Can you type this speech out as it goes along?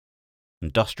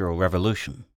Industrial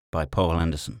Revolution by Paul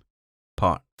Anderson,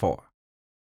 Part 4.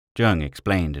 Jung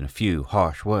explained in a few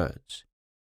harsh words.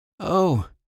 "Oh,"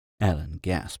 Ellen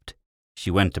gasped. She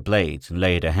went to Blades and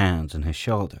laid her hands on his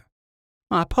shoulder.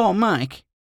 "My poor Mike."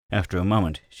 After a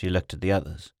moment, she looked at the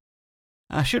others.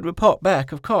 "I should report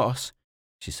back, of course,"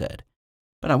 she said,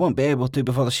 "but I won't be able to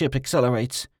before the ship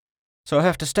accelerates, so I'll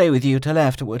have to stay with you till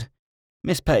afterward.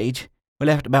 Miss Page, we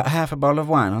left about half a bottle of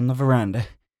wine on the veranda.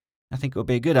 I think it would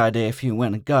be a good idea if you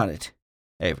went and got it."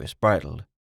 Avis bridled.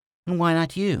 "And why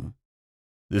not you?"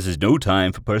 "This is no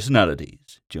time for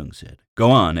personalities," Jung said.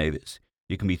 "Go on, Avis.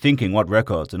 You can be thinking what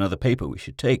records and other paper we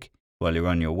should take while you're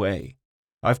on your way.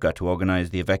 I've got to organize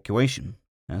the evacuation.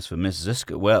 As for Miss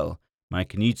Ziska, well,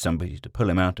 Mike needs somebody to pull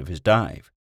him out of his dive."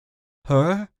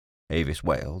 "Her?" Avis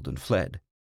wailed and fled.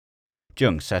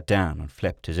 Jung sat down and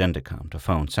flipped his intercom to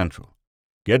phone central.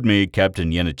 "Get me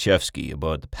Captain Yanichevsky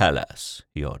aboard the Pallas,"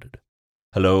 he ordered.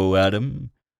 "Hello,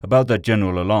 Adam. About that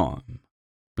general alarm."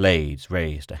 Blades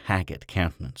raised a haggard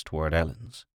countenance toward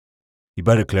Ellen's. "You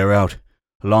better clear out,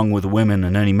 along with the women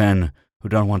and any men who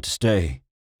don't want to stay,"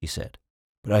 he said.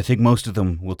 "But I think most of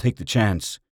them will take the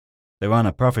chance. They're on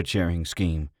a profit-sharing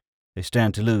scheme. They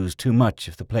stand to lose too much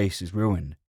if the place is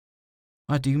ruined."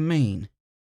 "What do you mean?"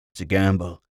 "It's a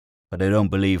gamble, but I don't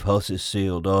believe Huss's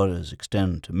sealed orders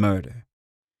extend to murder.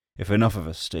 If enough of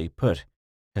us stay put,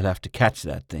 he'll have to catch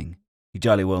that thing. He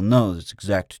jolly well knows its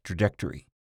exact trajectory."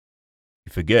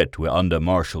 "You forget we're under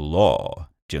martial law,"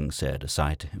 Jung said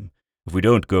aside to him. "If we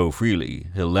don't go freely,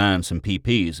 he'll land some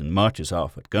PPs and march us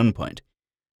off at gunpoint.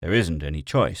 There isn't any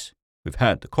choice. We've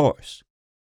had the course."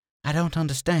 "I don't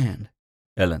understand,"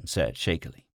 Ellen said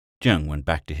shakily. Jung went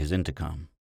back to his intercom.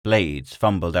 Blades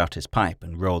fumbled out his pipe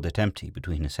and rolled it empty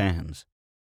between his hands.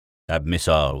 "That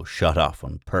missile was shot off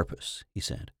on purpose," he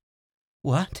said.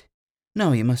 "What?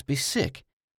 No, you must be sick.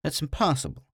 That's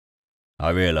impossible." "I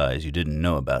realize you didn't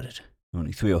know about it.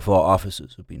 Only 3 or 4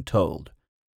 officers have been told.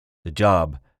 The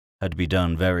job had to be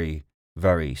done very,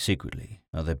 very secretly,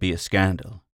 or there'd be a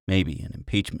scandal, maybe an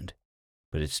impeachment.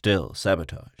 But it's still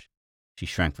sabotage." She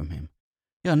shrank from him.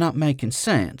 "You're not making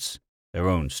sense." "Their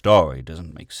own story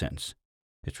doesn't make sense.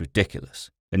 It's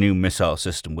ridiculous. The new missile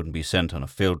system wouldn't be sent on a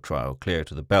field trial clear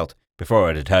to the belt before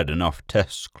it had had enough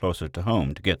tests closer to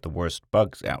home to get the worst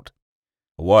bugs out.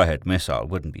 A warhead missile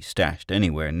wouldn't be stashed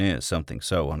anywhere near something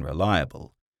so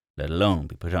unreliable, let alone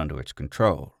be put under its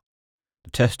control. The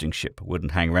testing ship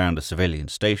wouldn't hang around a civilian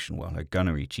station while her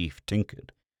gunnery chief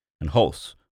tinkered. And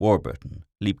Holst, Warburton,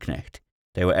 Liebknecht,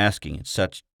 they were asking in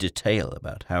such detail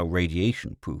about how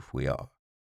radiation-proof we are."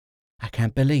 "I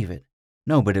can't believe it.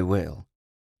 Nobody will."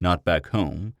 "Not back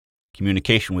home.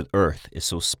 Communication with Earth is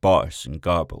so sparse and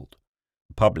garbled.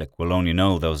 The public will only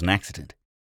know there was an accident.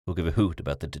 We'll give a hoot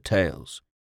about the details.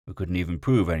 We couldn't even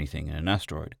prove anything in an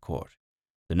asteroid court.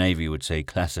 The Navy would say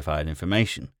classified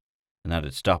information, and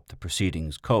that'd stop the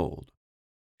proceedings cold.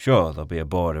 Sure, there'll be a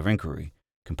board of inquiry,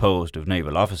 composed of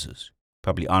naval officers,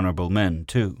 probably honorable men,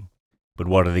 too. But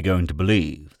what are they going to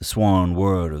believe? The sworn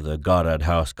word of their Goddard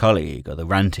House colleague or the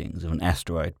rantings of an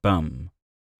asteroid bum?"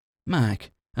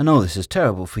 "Mike, I know this is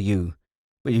terrible for you,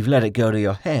 but you've let it go to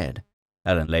your head."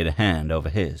 Ellen laid a hand over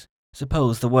his.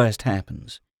 "Suppose the worst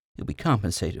happens. You'll be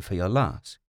compensated for your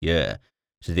loss." "Yeah,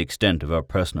 to the extent of our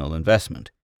personal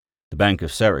investment. The Bank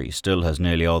of Surrey still has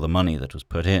nearly all the money that was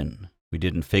put in. We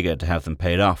didn't figure to have them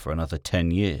paid off for another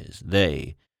 10 years.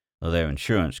 They, or their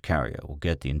insurance carrier, will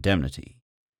get the indemnity.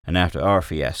 And after our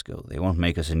fiasco, they won't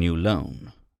make us a new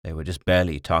loan. They were just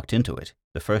barely talked into it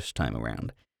the first time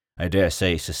around. I dare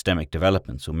say systemic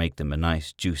developments will make them a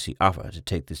nice, juicy offer to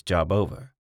take this job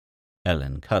over."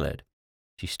 Ellen colored.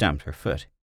 She stamped her foot.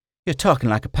 "You're talking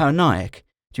like a paranoiac.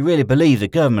 Do you really believe the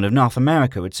government of North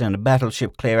America would send a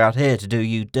battleship clear out here to do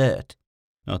you dirt?"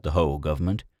 "Not the whole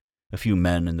government. A few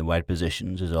men in the right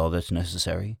positions is all that's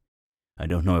necessary. I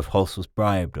don't know if Holst was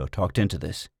bribed or talked into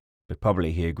this, but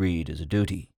probably he agreed as a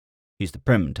duty. He's the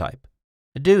prim type."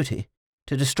 "A duty?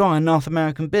 To destroy North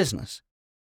American business?"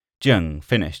 Jung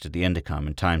finished at the intercom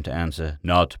in time to answer,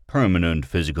 "Not permanent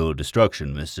physical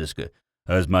destruction, Miss Ziska.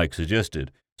 As Mike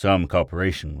suggested, some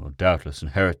corporation will doubtless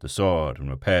inherit the sword and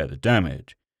repair the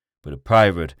damage. But a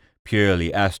private,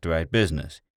 purely asteroid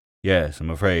business. Yes,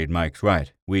 I'm afraid Mike's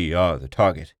right. We are the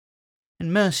target."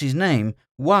 "In mercy's name,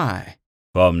 why?"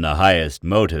 "From the highest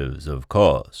motives, of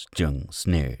course," Jung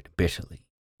sneered bitterly.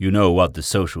 "You know what the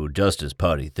Social Justice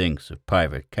Party thinks of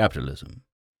private capitalism.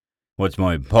 What's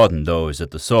more important, though, is that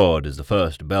the sword is the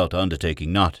first belt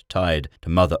undertaking not tied to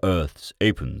Mother Earth's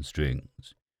apron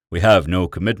strings. We have no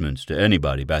commitments to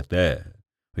anybody back there.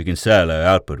 We can sell our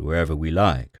output wherever we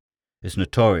like. is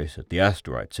notorious that the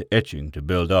asteroids are itching to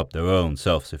build up their own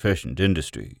self-sufficient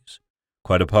industries.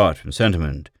 Quite apart from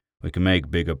sentiment, we can make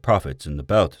bigger profits in the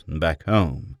belt than back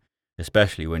home,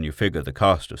 especially when you figure the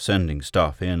cost of sending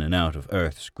stuff in and out of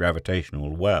Earth's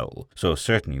gravitational well, so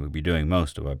certainly we'll be doing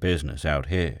most of our business out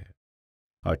here.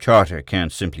 Our charter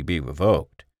can't simply be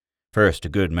revoked. First, a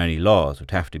good many laws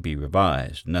would have to be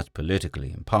revised, and that's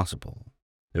politically impossible.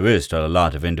 There is still a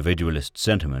lot of individualist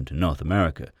sentiment in North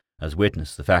America, as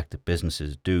witness the fact that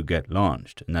businesses do get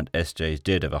launched, and that SJs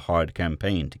did have a hard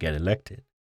campaign to get elected.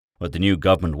 What the new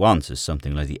government wants is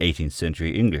something like the 18th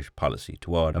century English policy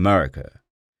toward America.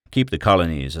 Keep the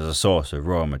colonies as a source of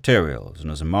raw materials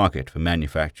and as a market for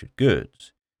manufactured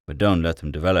goods, but don't let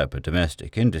them develop a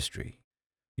domestic industry.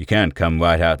 You can't come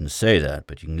right out and say that,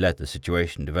 but you can let the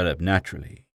situation develop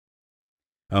naturally.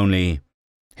 Only,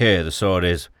 here the sword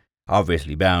is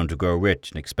obviously bound to grow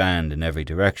rich and expand in every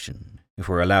direction. If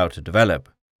we're allowed to develop,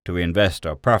 to reinvest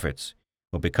our profits,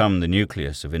 will become the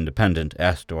nucleus of independent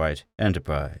asteroid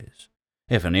enterprise.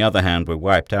 If, on the other hand, we're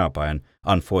wiped out by an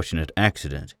unfortunate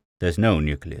accident, there's no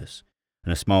nucleus,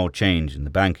 and a small change in the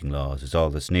banking laws is all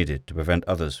that's needed to prevent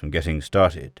others from getting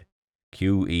started.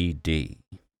 QED.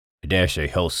 I dare say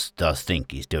Hulse does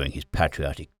think he's doing his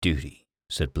patriotic duty,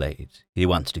 said Blades. He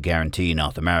wants to guarantee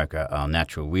North America our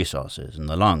natural resources in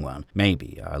the long run,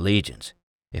 maybe our allegiance.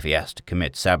 If he has to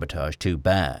commit sabotage, too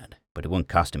bad, but it won't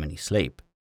cost him any sleep.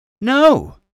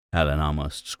 No! Alan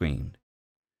almost screamed.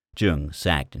 Jung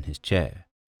sagged in his chair.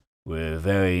 We're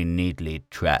very neatly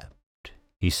trapped,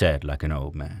 he said like an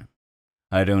old man.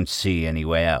 I don't see any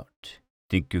way out.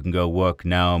 Think you can go work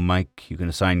now, Mike? You can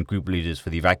assign group leaders for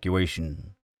the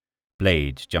evacuation.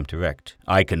 Blades jumped erect.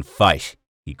 I can fight,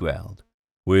 he growled.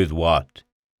 With what?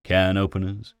 Can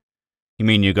openers? You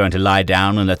mean you're going to lie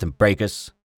down and let them break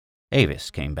us?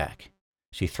 Avis came back.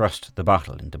 She thrust the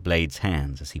bottle into Blades'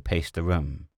 hands as he paced the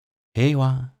room. Here you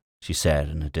are, she said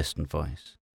in a distant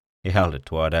voice. He held it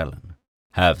toward Ellen.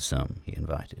 Have some, he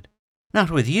invited.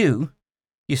 Not with you.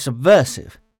 You're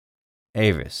subversive.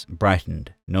 Avis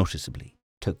brightened noticeably,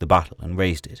 took the bottle and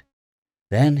raised it.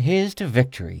 Then here's to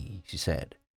victory, she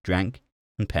said, drank,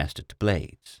 and passed it to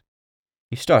Blades.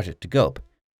 He started to gulp,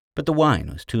 but the wine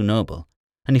was too noble,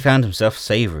 and he found himself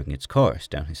savouring its course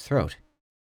down his throat.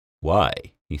 Why,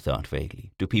 he thought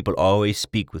vaguely, do people always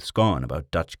speak with scorn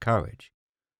about Dutch courage?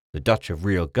 The Dutch have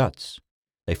real guts.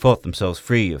 They fought themselves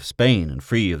free of Spain and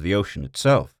free of the ocean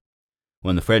itself.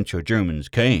 When the French or Germans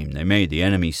came, they made the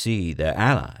enemy sea their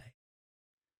ally.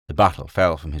 The bottle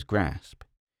fell from his grasp.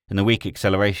 In the weak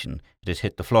acceleration, it had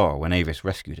hit the floor when Avis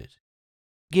rescued it.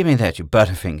 Give me that, you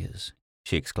butterfingers,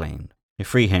 she exclaimed. Her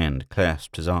free hand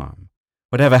clasped his arm.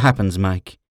 Whatever happens,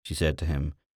 Mike, she said to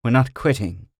him, we're not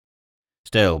quitting.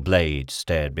 Still Blades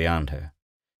stared beyond her,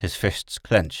 his fists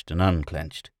clenched and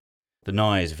unclenched. The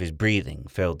noise of his breathing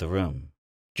filled the room.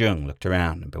 Jung looked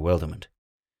around in bewilderment.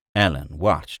 Ellen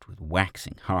watched with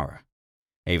waxing horror.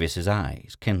 Avis's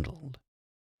eyes kindled.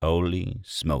 Holy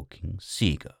smoking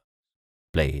seagulls,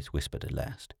 Blades whispered at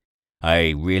last.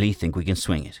 I really think we can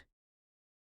swing it.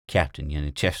 Captain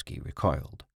Yanichevsky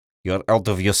recoiled. You're out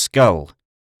of your skull.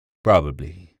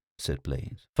 Probably, said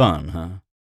Blades. Fun, huh?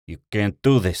 You can't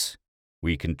do this.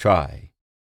 We can try.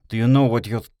 Do you know what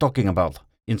you're talking about?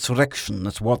 Insurrection,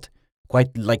 that's what.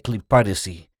 Quite likely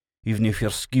piracy. Even if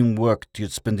your scheme worked,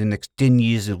 you'd spend the next 10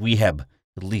 years in rehab,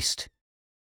 at least.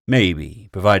 Maybe,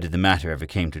 provided the matter ever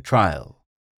came to trial.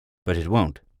 But it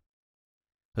won't.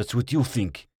 That's what you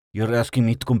think. You're asking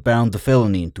me to compound the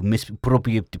felony and to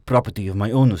misappropriate the property of my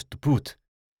owners to boot.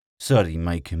 Sorry,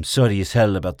 Mike, I'm sorry as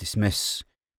hell about this mess,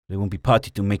 but I won't be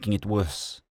party to making it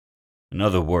worse. In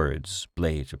other words,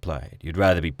 Blades replied, you'd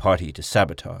rather be party to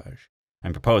sabotage.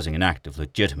 I'm proposing an act of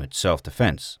legitimate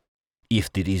self-defense.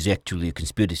 If there is actually a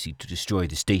conspiracy to destroy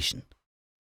the station.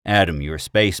 Adam, you're a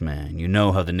spaceman. You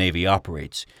know how the Navy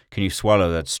operates. Can you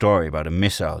swallow that story about a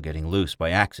missile getting loose by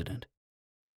accident?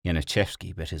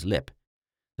 Yanichevsky bit his lip.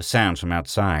 The sounds from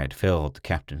outside filled the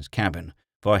captain's cabin.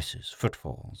 Voices,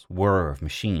 footfalls, whir of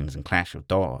machines and clash of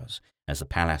doors as the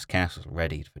Palace Castle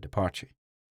readied for departure.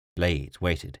 Blades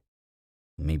waited.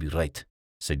 You may be right,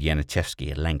 said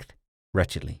Yanichevsky at length,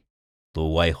 wretchedly. Though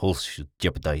why Hulse should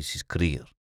jeopardize his career?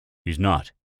 He's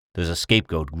not. There's a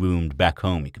scapegoat groomed back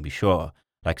home, you can be sure,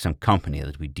 like some company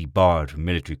that we debarred from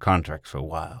military contracts for a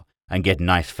while, and get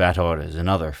nice fat orders in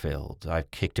other fields.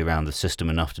 I've kicked around the system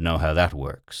enough to know how that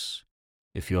works.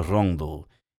 If you're wrong, though,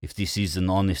 if this is an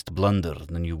honest blunder,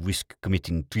 then you risk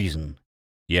committing treason.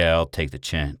 Yeah, I'll take the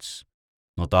chance.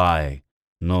 Not I.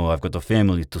 No, I've got a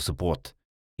family to support,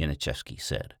 Yanichevsky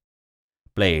said.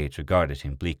 Blades regarded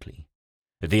him bleakly.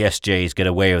 If the SJs get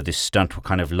away with this stunt, what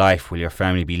kind of life will your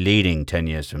family be leading 10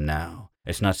 years from now?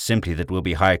 It's not simply that we'll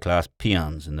be high-class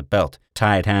peons in the belt,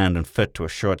 tied hand and foot to a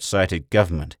short-sighted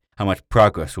government. How much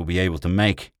progress we'll be able to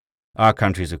make. Our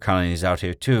countries have colonies out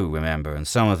here too, remember, and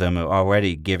some of them are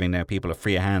already giving their people a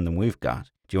freer hand than we've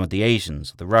got. Do you want the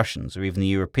Asians, the Russians, or even the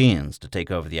Europeans to take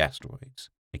over the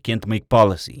asteroids? They can't make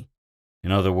policy.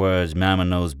 In other words, Mama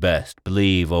knows best.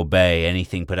 Believe, obey,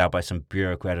 anything put out by some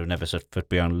bureaucrat who never set foot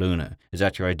beyond Luna. Is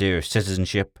that your idea of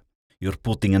citizenship? You're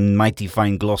putting a mighty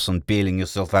fine gloss on bailing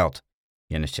yourself out.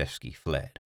 Yanushevsky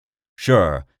fled.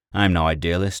 Sure, I'm no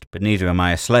idealist, but neither am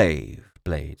I a slave.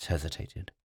 Blades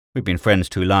hesitated. We've been friends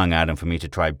too long, Adam, for me to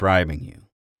try bribing you.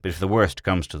 But if the worst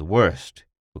comes to the worst,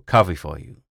 we'll cover for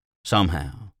you.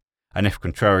 Somehow. And if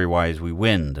contrariwise we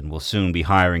win, then we'll soon be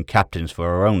hiring captains for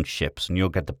our own ships, and you'll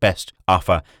get the best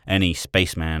offer any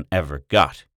spaceman ever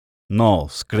got. No,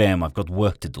 scram, I've got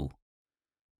work to do.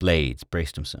 Blades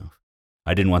braced himself.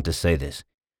 I didn't want to say this,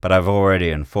 but I've already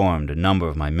informed a number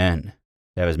of my men.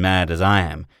 They're as mad as I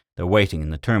am. They're waiting in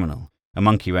the terminal. A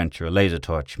monkey wrench or a laser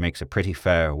torch makes a pretty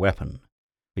fair weapon.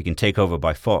 We can take over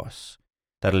by force.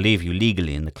 That'll leave you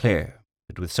legally in the clear.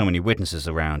 But with so many witnesses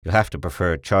around, you'll have to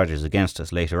prefer charges against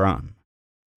us later on.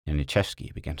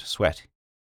 Yanushevsky began to sweat.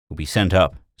 We'll be sent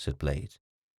up, said Blades.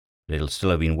 But it'll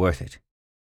still have been worth it.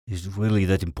 Is it really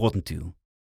that important to you?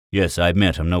 Yes, I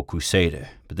admit I'm no crusader,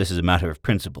 but this is a matter of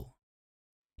principle.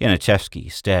 Yanushevsky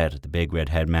stared at the big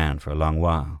red-haired man for a long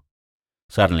while.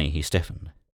 Suddenly he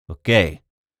stiffened. Okay,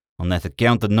 on that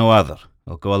account and no other,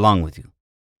 I'll go along with you.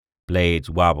 Blades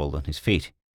wobbled on his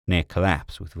feet, near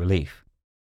collapse with relief.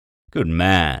 Good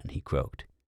man, he croaked.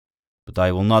 But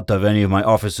I will not have any of my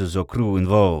officers or crew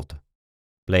involved.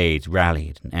 Blades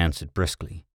rallied and answered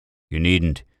briskly. You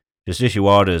needn't. Just issue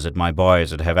orders that my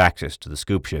boys that have access to the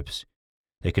scoop ships.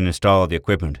 They can install the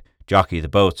equipment, jockey the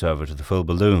boats over to the full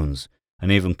balloons,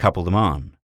 and even couple them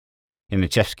on.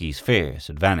 Yanushevsky's fears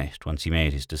had vanished once he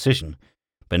made his decision,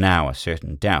 but now a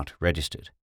certain doubt registered.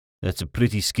 That's a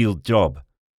pretty skilled job.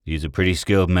 He's a pretty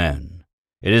skilled man.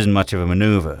 It isn't much of a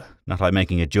maneuver, not like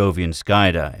making a Jovian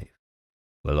skydive.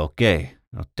 Well, okay,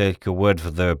 I'll take your word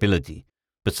for their ability,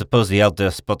 but suppose the out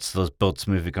there spots those boats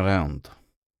moving around.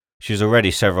 She's already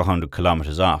several hundred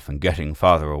kilometers off and getting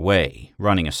farther away,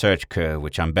 running a search curve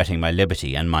which I'm betting my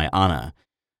liberty and my honor.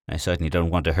 I certainly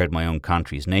don't want to hurt my own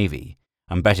country's navy.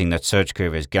 I'm betting that search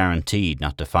curve is guaranteed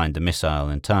not to find the missile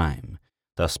in time.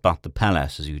 They'll spot the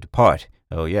Pallas as you depart.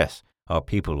 Oh yes, our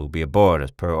people will be aboard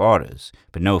as per orders,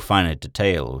 but no finer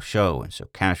detail will show in so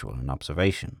casual an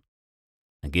observation.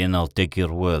 Again, I'll take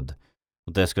your word.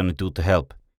 What that's going to do to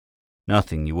help?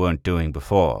 Nothing you weren't doing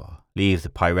before. Leave the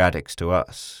piratics to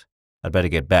us. I'd better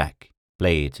get back.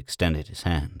 Blades extended his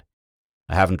hand.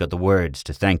 I haven't got the words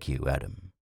to thank you,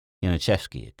 Adam.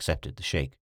 Yanushevsky accepted the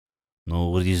shake.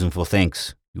 No reason for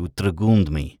thanks. You dragooned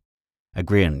me. A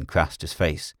grin crossed his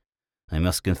face. I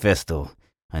must confess, though,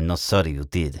 I'm not sorry you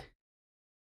did.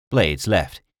 Blades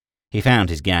left. He found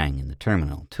his gang in the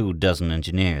terminal, 24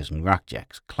 engineers and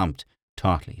rockjacks clumped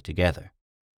tautly together.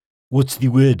 What's the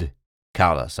word?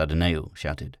 Carlos Adeneu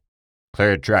shouted.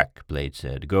 Clear track, Blades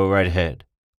said. Go right ahead.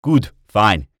 Good,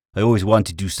 fine. I always want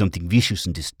to do something vicious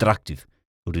and destructive.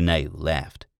 Adeneu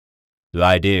laughed. The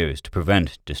idea is to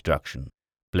prevent destruction,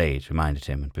 Blades reminded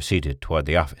him and proceeded toward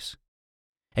the office.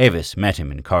 Avis met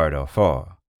him in corridor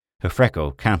 4. Her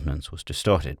freckled countenance was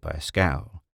distorted by a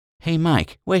scowl. Hey,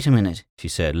 Mike, wait a minute, she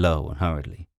said low and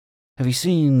hurriedly. Have you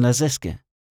seen Laziska?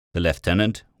 The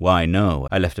lieutenant? Why, no.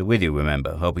 I left her with you,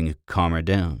 remember, hoping you could calm her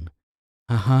down.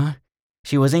 Uh-huh.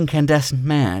 She was incandescent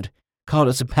mad. Called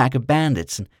us a pack of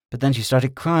bandits, but then she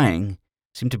started crying.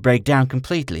 Seemed to break down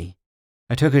completely.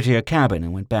 I took her to your cabin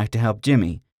and went back to help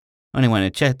Jimmy. Only when I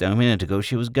checked a minute ago,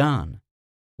 she was gone.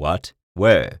 What?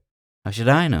 Where? How should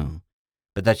I know?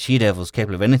 But that she-devil's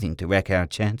capable of anything to wreck our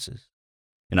chances.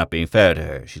 You're not being fair to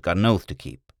her. She's got an oath to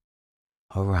keep.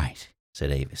 All right,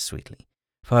 said Avis sweetly.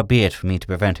 Far be it for me to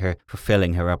prevent her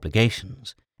fulfilling her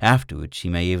obligations. Afterwards, she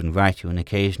may even write you an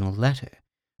occasional letter.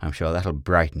 I'm sure that'll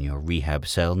brighten your rehab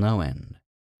cell no end.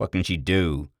 What can she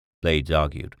do? Blades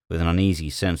argued, with an uneasy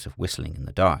sense of whistling in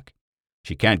the dark.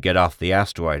 She can't get off the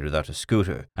asteroid without a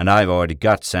scooter, and I've already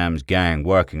got Sam's gang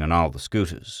working on all the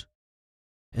scooters.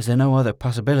 Is there no other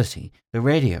possibility? The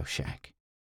radio shack?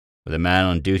 With a man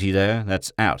on duty there,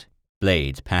 that's out.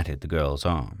 Blades patted the girl's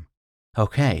arm.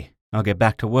 Okay, I'll get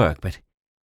back to work, but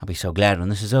I'll be so glad when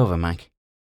this is over, Mike.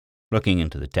 Looking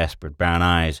into the desperate brown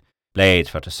eyes, Blades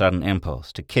felt a sudden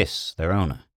impulse to kiss their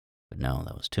owner. But no,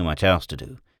 there was too much else to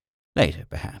do. Later,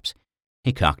 perhaps.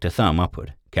 He cocked a thumb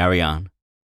upward. Carry on.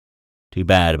 Too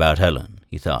bad about Helen,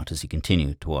 he thought as he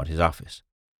continued toward his office.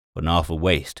 What an awful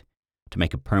waste to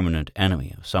make a permanent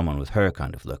enemy of someone with her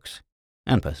kind of looks.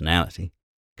 And personality.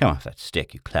 Come off that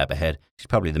stick, you clapperhead. She's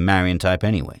probably the Marion type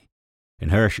anyway. In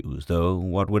her shoes, though,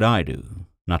 what would I do?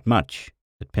 Not much.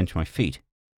 I'd pinch my feet.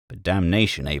 But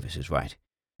damnation, Avis is right.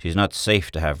 She's not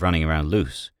safe to have running around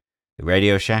loose. The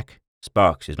Radio Shack?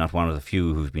 Sparks is not one of the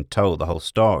few who've been told the whole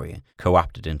story and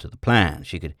co-opted into the plan.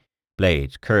 She could...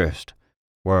 Blades cursed,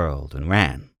 whirled, and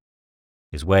ran.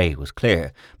 His way was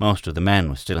clear. Most of the men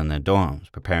were still in their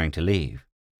dorms, preparing to leave.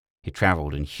 He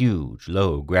travelled in huge,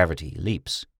 low-gravity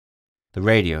leaps. The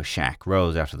Radio Shack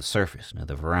rose out of the surface near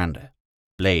the veranda.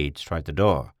 Blades tried the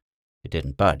door. It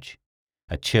didn't budge.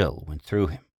 A chill went through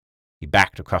him. He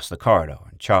backed across the corridor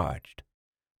and charged.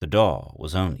 The door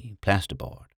was only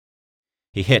plasterboard.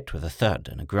 He hit with a thud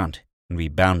and a grunt, and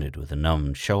rebounded with a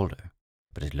numbed shoulder.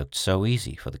 But it looked so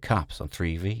easy for the cops on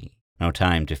 3V. No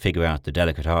time to figure out the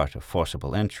delicate art of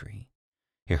forcible entry.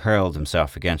 He hurled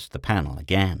himself against the panel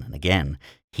again and again,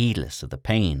 heedless of the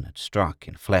pain that struck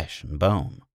in flesh and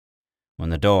bone. When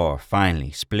the door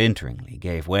finally splinteringly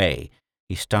gave way,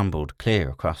 he stumbled clear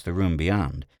across the room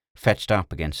beyond, fetched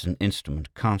up against an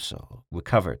instrument console,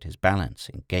 recovered his balance,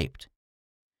 and gaped.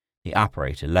 The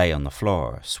operator lay on the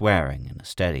floor, swearing in a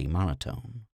steady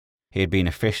monotone. He had been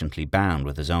efficiently bound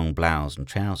with his own blouse and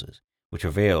trousers, which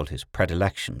revealed his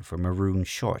predilection for maroon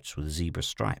shorts with zebra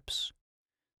stripes.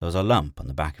 There was a lump on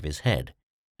the back of his head,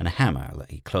 and a hammer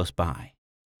lay close by.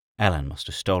 Ellen must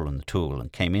have stolen the tool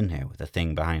and came in here with the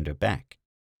thing behind her back.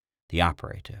 The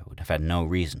operator would have had no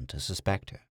reason to suspect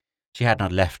her. She had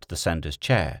not left the sender's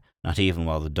chair, not even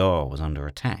while the door was under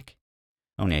attack.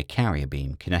 Only a carrier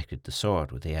beam connected the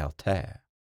sword with the altair.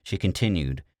 She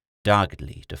continued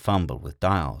doggedly to fumble with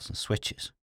dials and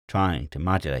switches, trying to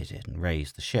modulate it and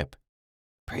raise the ship.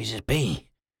 "Praises be,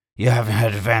 you haven't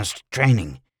had advanced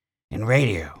training in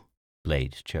radio,"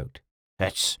 Blades choked.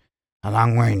 "That's a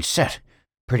long-range set.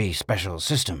 Pretty special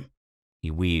system."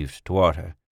 He weaved toward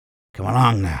her. "Come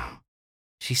along now."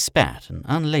 She spat an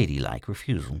unladylike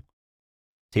refusal.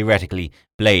 Theoretically,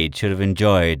 Blade should have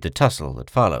enjoyed the tussle that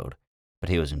followed, but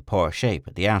he was in poor shape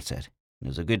at the outset, and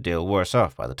was a good deal worse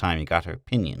off by the time he got her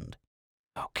pinioned.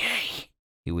 "Okay,"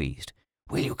 he wheezed.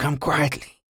 "Will you come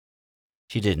quietly?"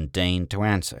 She didn't deign to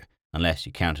answer, unless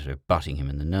you counted her butting him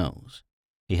in the nose.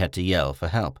 He had to yell for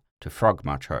help, to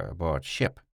frog-march her aboard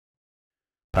ship.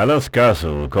 "Palace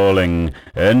Castle calling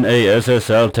NASS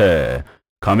Altair.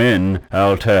 Come in,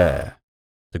 Altair."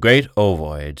 The great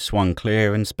ovoid swung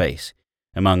clear in space,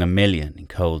 among a million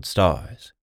cold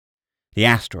stars. The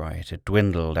asteroid had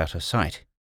dwindled out of sight.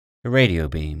 A radio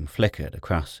beam flickered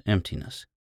across emptiness.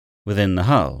 Within the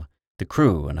hull, the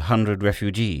crew and 100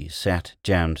 refugees sat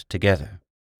jammed together.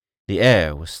 The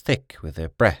air was thick with their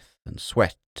breath and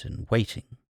sweat and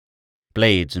waiting.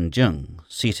 Blades and Jung,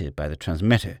 seated by the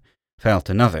transmitter, felt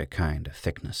another kind of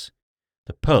thickness,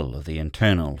 the pull of the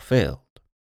internal field.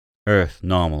 Earth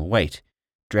normal weight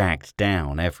dragged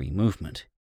down every movement.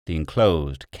 The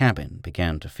enclosed cabin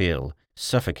began to feel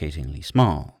suffocatingly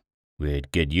small.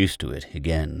 We'd get used to it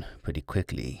again pretty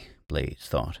quickly, Blades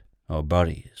thought. Our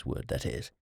bodies would, that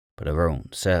is, but our own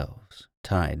selves,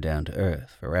 tied down to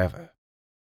Earth forever.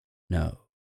 No.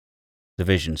 The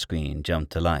vision screen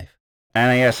jumped to life.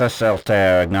 "NASS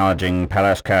Altair acknowledging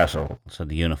Palace Castle," said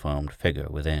the uniformed figure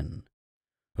within.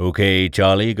 "Okay,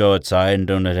 Charlie, go outside and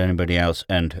don't let anybody else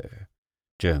enter,"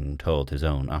 Jung told his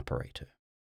own operator.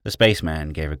 The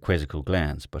spaceman gave a quizzical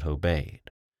glance, but obeyed.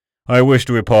 "I wish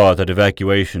to report that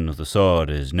evacuation of the sword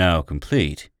is now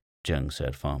complete," Jung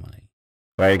said formally.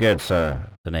 "Very good,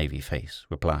 sir," the Navy face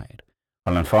replied.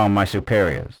 "I'll inform my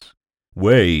superiors."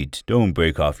 "Wait, don't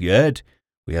break off yet.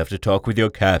 We have to talk with your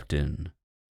captain."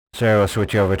 "Sir, we'll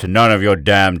switch over to..." "None of your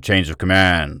damned chains of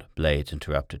command," Blades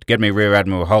interrupted. "Get me Rear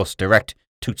Admiral Hulse direct,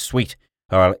 toot sweet,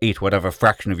 or I'll eat whatever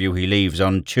fraction of you he leaves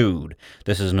unchewed.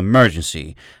 This is an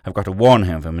emergency. I've got to warn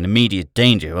him of an immediate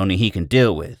danger only he can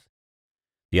deal with."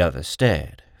 The other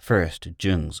stared, first at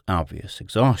Jung's obvious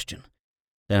exhaustion,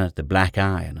 then at the black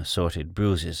eye and assorted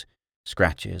bruises,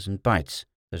 scratches, and bites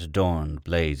that adorned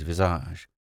Blade's visage.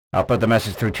 "I'll put the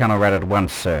message through Channel Red at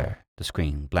once, sir." The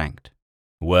screen blanked.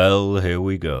 "Well, here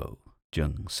we go,"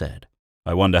 Jung said.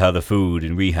 "I wonder how the food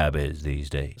in rehab is these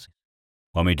days."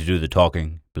 "Want me to do the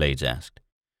talking?" Blades asked.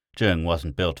 Jung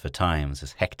wasn't built for times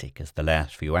as hectic as the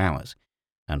last few hours,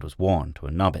 and was worn to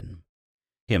a nubbin.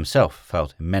 He himself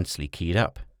felt immensely keyed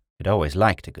up. He'd always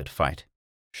liked a good fight.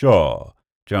 "Sure."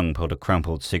 Jung pulled a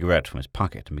crumpled cigarette from his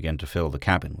pocket and began to fill the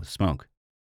cabin with smoke.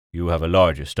 "You have a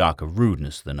larger stock of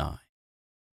rudeness than I."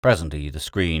 Presently the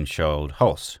screen showed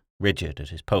Hulse, rigid at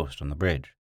his post on the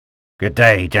bridge. "Good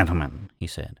day, gentlemen," he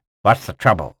said. "What's the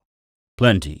trouble?"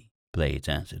 "Plenty," Blades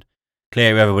answered.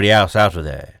 Clear everybody else out of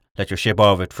there. Let your ship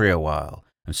orbit free a while,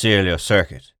 and seal your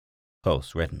circuit.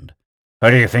 Hulse reddened.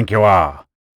 Who do you think you are?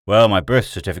 Well, my birth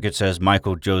certificate says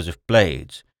Michael Joseph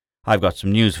Blades. I've got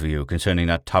some news for you concerning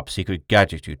that top-secret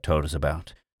gadget you told us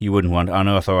about. You wouldn't want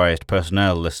unauthorized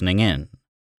personnel listening in.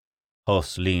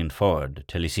 Hulse leaned forward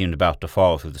till he seemed about to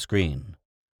fall through the screen.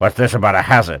 What's this about a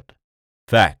hazard?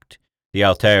 Fact. The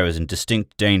Altair is in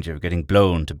distinct danger of getting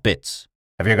blown to bits.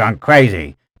 Have you gone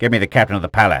crazy? Give me the captain of the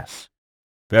palace.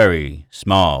 Very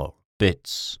small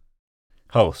bits.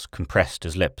 Hulse compressed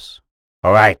his lips.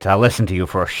 All right, I'll listen to you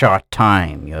for a short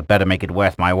time. You had better make it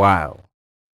worth my while.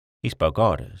 He spoke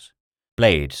orders.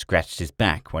 Blade scratched his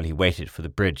back while he waited for the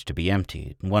bridge to be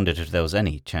emptied and wondered if there was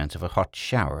any chance of a hot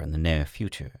shower in the near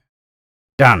future.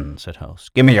 Done, said Hulse.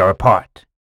 Give me your report.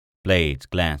 Blades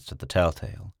glanced at the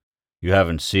telltale. You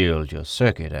haven't sealed your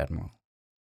circuit, Admiral.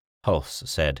 Hulse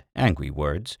said angry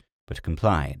words, but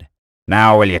complied.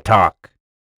 Now will you talk?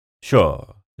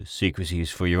 Sure, the secrecy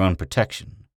is for your own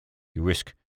protection. You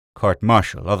risk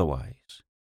court-martial otherwise.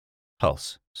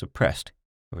 Hulse suppressed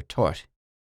a retort.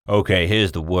 Okay,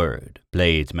 here's the word.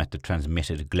 Blades met the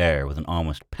transmitted glare with an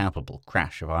almost palpable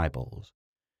crash of eyeballs.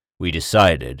 We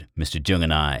decided, Mr. Jung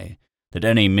and I, that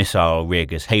any missile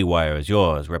rig as haywire as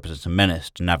yours represents a menace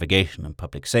to navigation and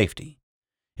public safety.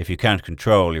 If you can't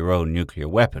control your own nuclear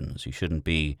weapons, you shouldn't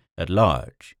be at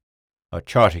large. Our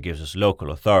charter gives us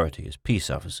local authority as peace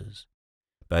officers,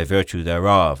 by virtue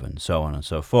thereof, and so on and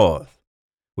so forth.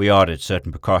 We audit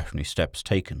certain precautionary steps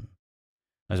taken.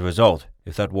 As a result,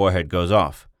 if that warhead goes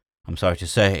off, I'm sorry to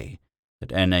say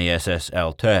that NASS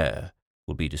Altair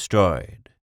will be destroyed.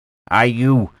 Have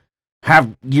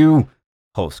you...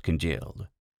 Hulse congealed.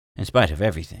 In spite of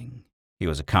everything, he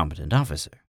was a competent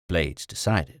officer, Blades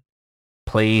decided.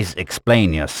 Please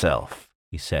explain yourself,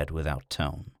 he said without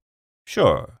tone.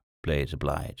 Sure, Blades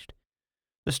obliged.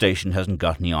 The station hasn't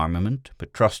got any armament,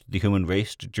 but trusted the human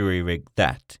race to jury-rig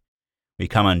that. We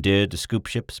commandeered the scoop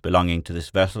ships belonging to this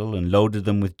vessel and loaded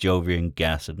them with Jovian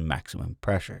gas at maximum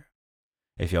pressure.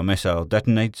 If your missile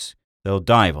detonates, they'll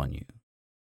dive on you.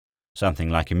 Something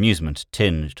like amusement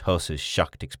tinged Hulse's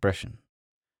shocked expression.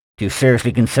 Do you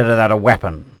seriously consider that a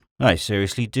weapon? I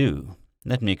seriously do.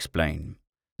 Let me explain.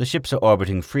 The ships are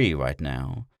orbiting free right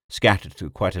now, scattered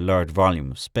through quite a large volume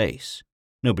of space.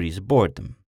 Nobody's aboard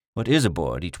them. What is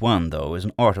aboard each one, though, is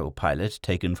an autopilot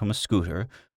taken from a scooter,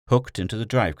 hooked into the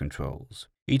drive controls.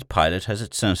 Each pilot has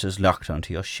its sensors locked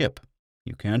onto your ship.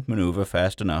 You can't maneuver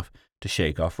fast enough to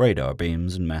shake off radar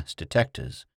beams and mass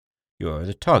detectors. You're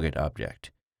the target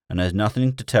object, and there's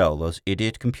nothing to tell those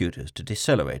idiot computers to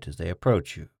decelerate as they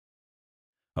approach you.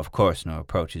 Of course, no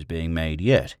approach is being made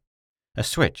yet. A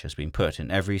switch has been put in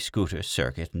every scooter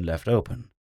circuit and left open.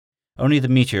 Only the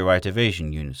meteorite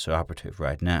evasion units are operative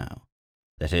right now.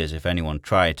 That is, if anyone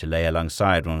tried to lay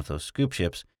alongside one of those scoop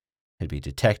ships, it'd be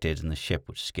detected and the ship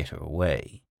would skitter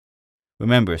away.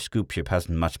 Remember, a scoop ship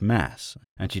hasn't much mass,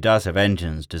 and she does have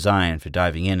engines designed for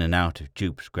diving in and out of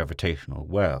Jupe's gravitational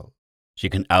well. She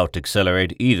can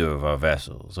out-accelerate either of our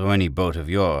vessels, or any boat of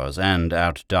yours, and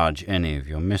out-dodge any of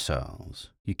your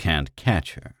missiles. You can't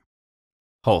catch her.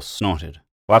 Hulse snorted.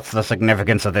 What's the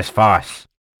significance of this farce?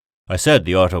 I said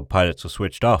the autopilots are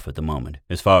switched off at the moment,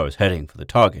 as far as heading for the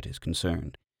target is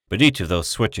concerned. But each of those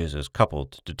switches is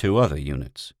coupled to two other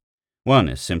units. One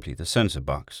is simply the sensor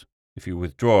box. If you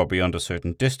withdraw beyond a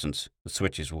certain distance, the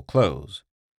switches will close.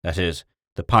 That is,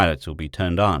 the pilots will be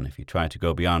turned on if you try to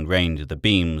go beyond range of the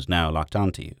beams now locked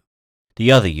onto you.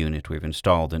 The other unit we've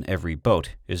installed in every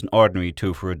boat is an ordinary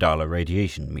 2 for $1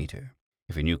 radiation meter.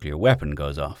 If a nuclear weapon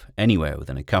goes off anywhere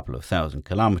within a couple of 1,000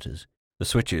 kilometers, the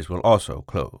switches will also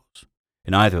close.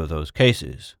 In either of those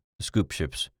cases, the scoop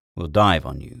ships will dive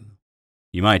on you.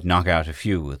 You might knock out a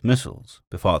few with missiles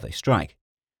before they strike.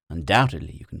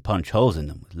 Undoubtedly, you can punch holes in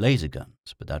them with laser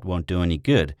guns, but that won't do any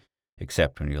good,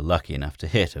 except when you're lucky enough to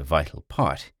hit a vital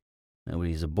part.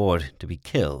 Nobody's aboard to be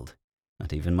killed.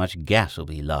 Not even much gas will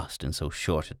be lost in so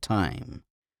short a time.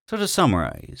 So to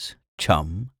summarize,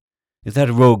 chum, if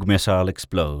that rogue missile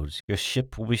explodes, your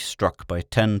ship will be struck by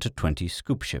 10 to 20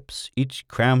 scoop ships, each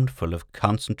crammed full of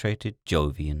concentrated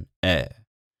Jovian air.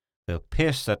 They'll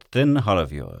pierce that thin hull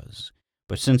of yours,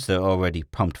 but since they're already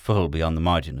pumped full beyond the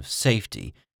margin of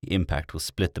safety, the impact will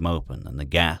split them open and the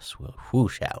gas will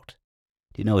whoosh out.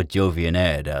 Do you know what Jovian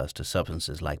air does to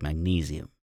substances like magnesium?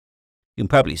 You can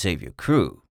probably save your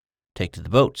crew, take to the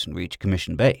boats and reach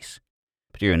Commission Base,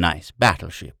 but your nice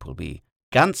battleship will be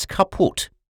ganz kaputt.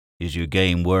 Is your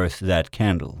game worth that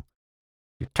candle?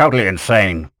 You're totally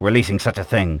insane, releasing such a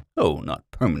thing. Oh, not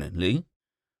permanently.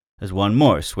 There's one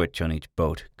more switch on each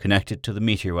boat, connected to the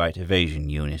meteorite evasion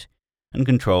unit and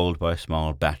controlled by a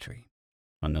small battery.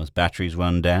 When those batteries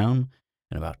run down,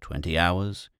 in about 20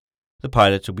 hours, the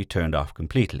pilots will be turned off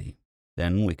completely.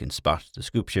 Then we can spot the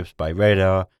scoop ships by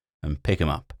radar and pick 'em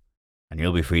up, and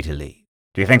you'll be free to leave.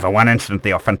 Do you think for one instant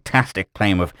your fantastic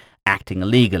claim of acting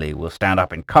illegally will stand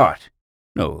up in court?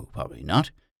 No, probably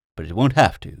not, but it won't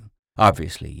have to.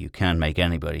 Obviously, you can't make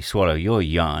anybody swallow your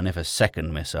yarn if a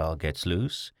second missile gets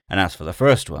loose. And as for the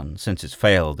first one, since it's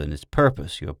failed in its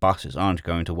purpose, your bosses aren't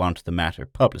going to want the matter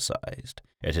publicized.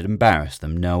 It'd embarrass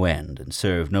them no end and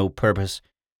serve no purpose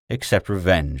except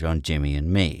revenge on Jimmy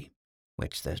and me,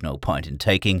 which there's no point in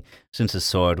taking, since the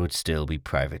sword would still be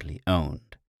privately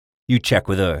owned. You check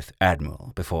with Earth,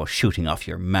 Admiral, before shooting off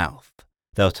your mouth.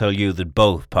 They'll tell you that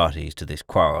both parties to this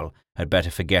quarrel had better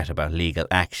forget about legal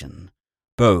action.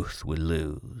 Both will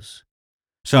lose.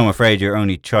 So I'm afraid your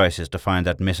only choice is to find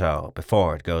that missile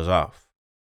before it goes off.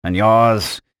 And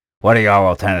yours? What are your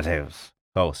alternatives?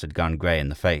 Hulse had gone grey in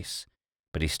the face,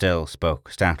 but he still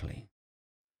spoke stoutly.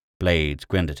 Blades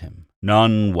grinned at him.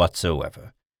 None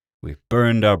whatsoever. We've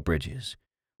burned our bridges.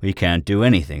 We can't do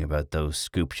anything about those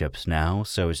scoop ships now,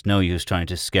 so it's no use trying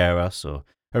to scare us or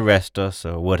arrest us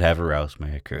or whatever else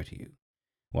may occur to you.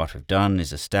 What we've done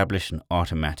is establish an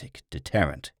automatic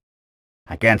deterrent.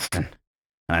 Against an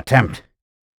attempt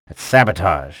at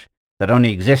sabotage that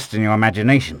only exists in your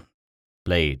imagination.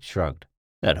 Blade shrugged.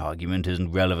 That argument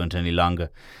isn't relevant any longer.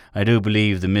 I do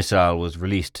believe the missile was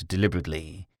released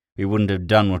deliberately. We wouldn't have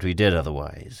done what we did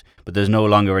otherwise, but there's no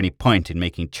longer any point in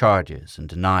making charges and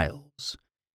denials.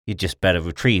 You'd just better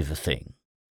retrieve the thing.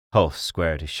 Hulse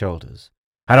squared his shoulders.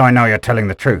 How do I know you're telling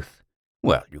the truth?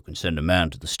 Well, you can send a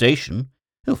man to the station.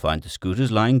 He'll find the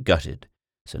scooters lying gutted.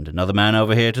 Send another man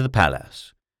over here to the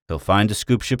palace. He'll find the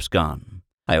scoop ships gone.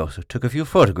 I also took a few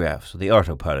photographs of the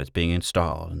autopilots being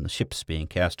installed and the ships being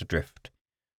cast adrift.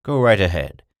 Go right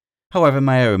ahead. However,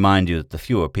 may I remind you that the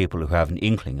fewer people who have an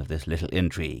inkling of this little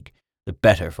intrigue, the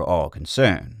better for all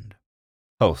concerned.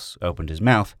 Hulse opened his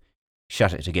mouth,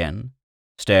 shut it again,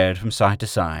 stared from side to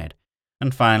side,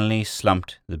 and finally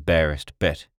slumped the barest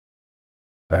bit.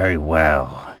 Very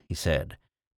well, he said,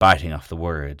 biting off the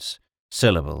words,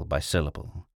 syllable by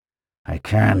syllable. I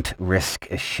can't risk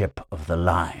a ship of the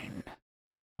line.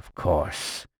 Of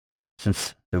course,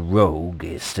 since the Rogue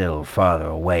is still farther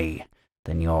away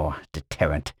than your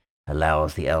deterrent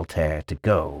allows the Altair to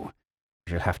go,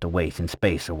 you shall have to wait in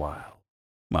space a while.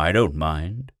 I don't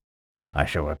mind. I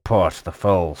shall report the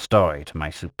full story to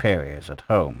my superiors at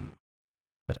home,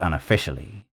 but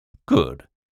unofficially. Good.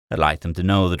 I'd like them to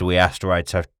know that we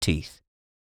asteroids have teeth.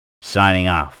 Signing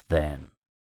off, then.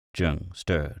 Jung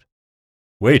stirred.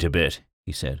 Wait a bit,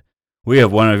 he said. We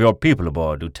have one of your people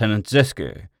aboard, Lieutenant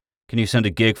Zisker. Can you send a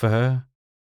gig for her?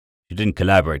 She didn't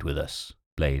collaborate with us,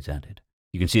 Blades added.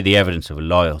 You can see the evidence of her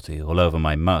loyalty all over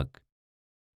my mug.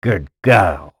 Good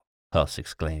girl, Hulse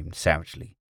exclaimed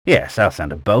savagely. Yes, I'll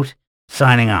send a boat.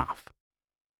 Signing off.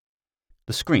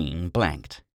 The screen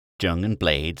blanked. Jung and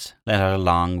Blades let out a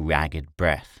long, ragged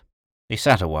breath. They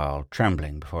sat a while,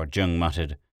 trembling, before Jung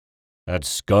muttered, That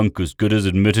skunk as good as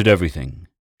admitted everything.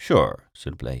 Sure,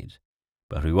 said Blades,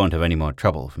 but we won't have any more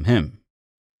trouble from him.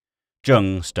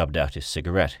 Jung stubbed out his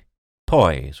cigarette.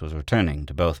 Poise was returning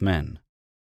to both men.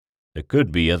 There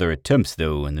could be other attempts,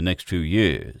 though, in the next few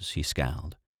years, he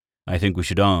scowled. I think we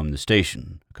should arm the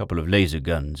station, a couple of laser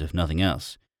guns, if nothing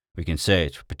else. We can say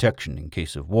it's for protection in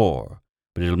case of war,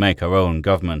 but it'll make our own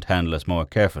government handle us more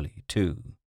carefully, too.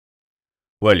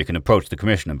 Well, you can approach the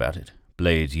commission about it.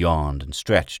 Blades yawned and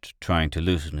stretched, trying to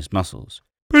loosen his muscles.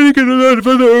 Pretty good at that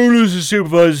for the owners and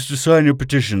supervisors to sign your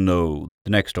petition, though.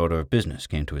 The next order of business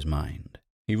came to his mind.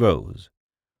 He rose.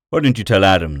 Why didn't you tell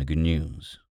Adam the good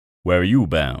news? Where are you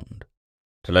bound?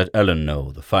 To let Ellen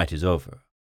know the fight is over.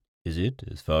 Is it,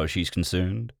 as far as she's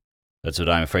concerned? That's what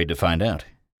I'm afraid to find out.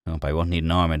 Hope I won't need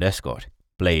an armored escort.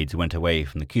 Blades went away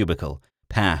from the cubicle,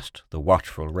 past the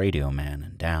watchful radio man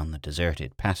and down the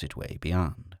deserted passageway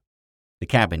beyond. The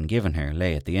cabin given her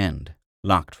lay at the end,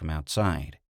 locked from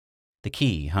outside. The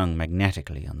key hung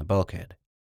magnetically on the bulkhead.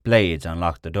 Blades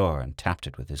unlocked the door and tapped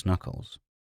it with his knuckles.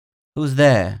 Who's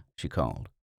there? She called.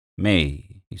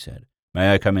 Me, he said.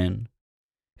 May I come in?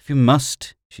 If you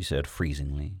must, she said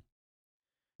freezingly.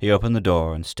 He opened the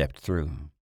door and stepped through.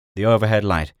 The overhead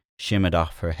light shimmered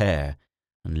off her hair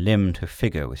and limned her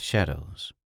figure with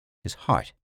shadows. His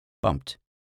heart bumped.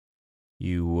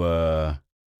 You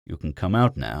can come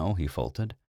out now, he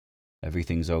faltered.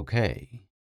 Everything's okay.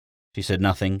 She said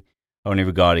nothing, only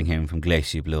regarding him from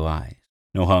glassy blue eyes.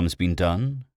 No harm's been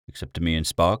done, except to me and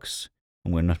Sparks,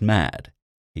 and we're not mad,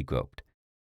 he groped.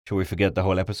 Shall we forget the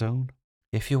whole episode?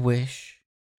 If you wish.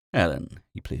 Ellen,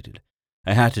 he pleaded,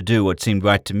 I had to do what seemed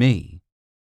right to me.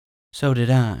 So did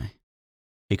I.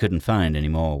 He couldn't find any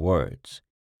more words.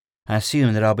 "I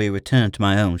assume that I'll be returned to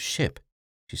my own ship,"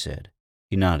 she said.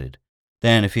 He nodded.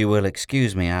 "Then, if you will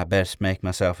excuse me, I best make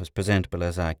myself as presentable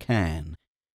as I can.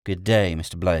 Good day,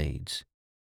 Mr. Blades."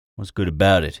 "What's good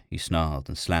about it?" he snarled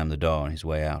and slammed the door on his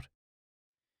way out.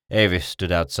 Avis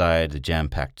stood outside the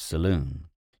jam-packed saloon.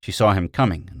 She saw him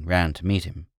coming and ran to meet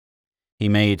him. He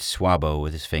made swabbo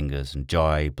with his fingers, and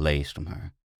joy blazed from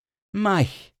her.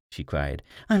 "Mike," she cried,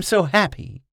 "I'm so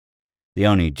happy." The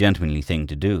only gentlemanly thing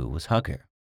to do was hug her.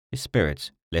 His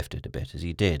spirits lifted a bit as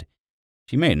he did.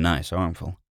 She made a nice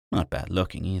armful. Not bad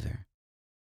looking either.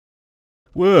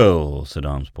 "Well," said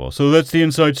Armspaw, "so that's the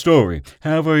inside story.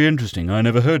 How very interesting. I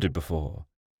never heard it before."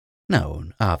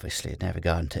 "No, obviously it never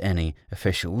got into any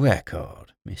official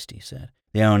record," Misty said.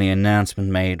 "The only announcement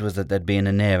made was that there'd been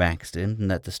a near accident and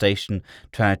that the station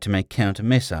tried to make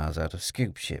counter-missiles out of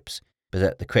scoop ships, but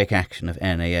that the quick action of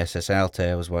NASS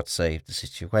Altair was what saved the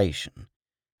situation.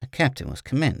 The captain was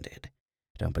commended.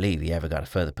 I don't believe he ever got a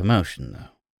further promotion,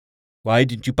 though." "Why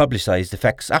didn't you publicize the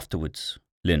facts afterwards?"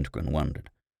 Lindgren wondered.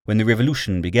 "When the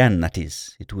revolution began, that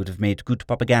is. It would have made good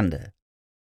propaganda."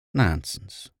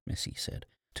 "Nonsense," Missy said.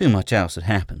 "Too much else had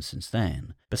happened since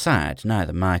then. Besides,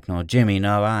 neither Mike nor Jimmy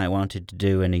nor I wanted to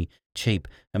do any cheap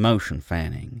emotion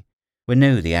fanning. We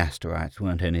knew the asteroids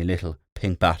weren't any little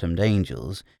pink-bottomed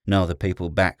angels, nor the people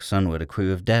back sunward a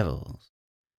crew of devils.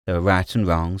 There were rights and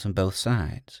wrongs on both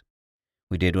sides.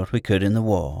 We did what we could in the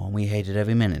war, and we hated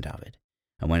every minute of it.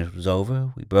 And when it was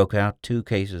over, we broke out 2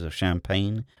 cases of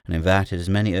champagne and invited as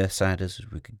many Earthsiders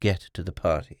as we could get to the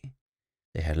party.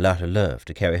 They had a lot of love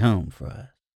to carry home for us."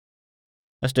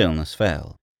 A stillness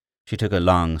fell. She took a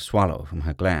long swallow from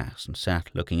her glass and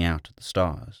sat looking out at the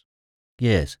stars.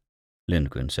 "Yes,"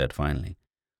 Lindgren said finally.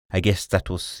 "I guess that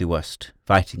was the worst,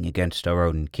 fighting against our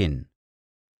own kin."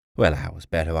 "Well, I was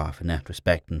better off in that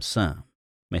respect than some,"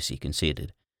 Missy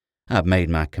conceded. "I've made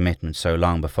my commitment so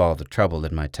long before the trouble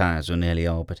that my ties were nearly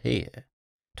all but here.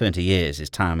 20 years is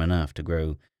time enough to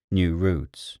grow new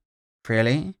roots."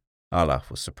 "Really?"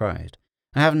 Olaf was surprised.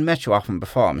 "I haven't met you often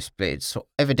before, Miss Blades, so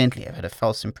evidently I've had a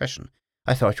false impression.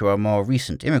 I thought you were a more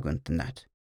recent immigrant than that."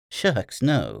 "Shucks,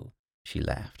 no," she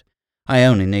laughed. "I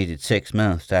only needed 6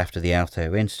 months after the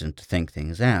Altair incident to think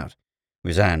things out,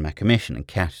 resign my commission and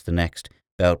catch the next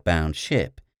belt-bound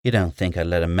ship. You don't think I'd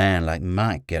let a man like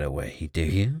Mike get away, do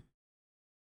you?"